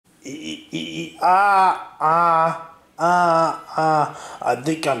I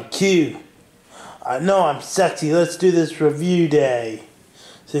think I'm cute. I know I'm sexy. Let's do this review day.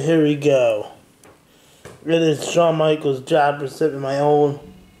 So here we go. It is Shawn Michaels' Jakks Pacfic, my own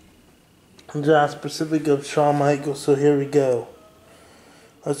Jakks Pacfic of Shawn Michaels. So here we go.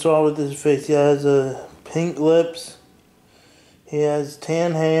 Let's start with his face. He has pink lips. He has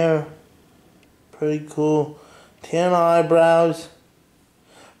tan hair. Pretty cool. Tan eyebrows.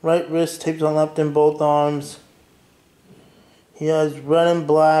 Right wrist taped on left in both arms. He has red and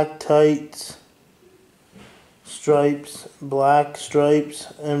black tights. Stripes. Black stripes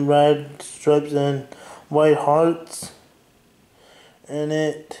and red stripes and white hearts in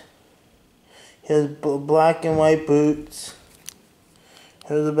it. He has black and white boots.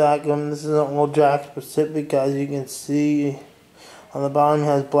 Here's the back of him. This is an old Jakks Pacfic, as you can see. On the bottom, he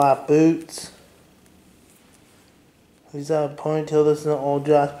has black boots. He's got a ponytail. This is an old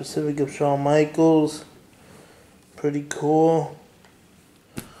Jakks Pacfic of Shawn Michaels. Pretty cool.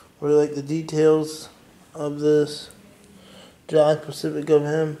 Really like the details of this Jakks Pacfic of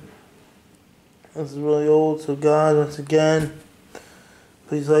him. This is really old. So guys, once again,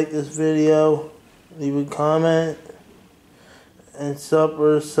 please like this video, leave a comment, and sub.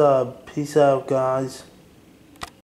 Peace out, guys.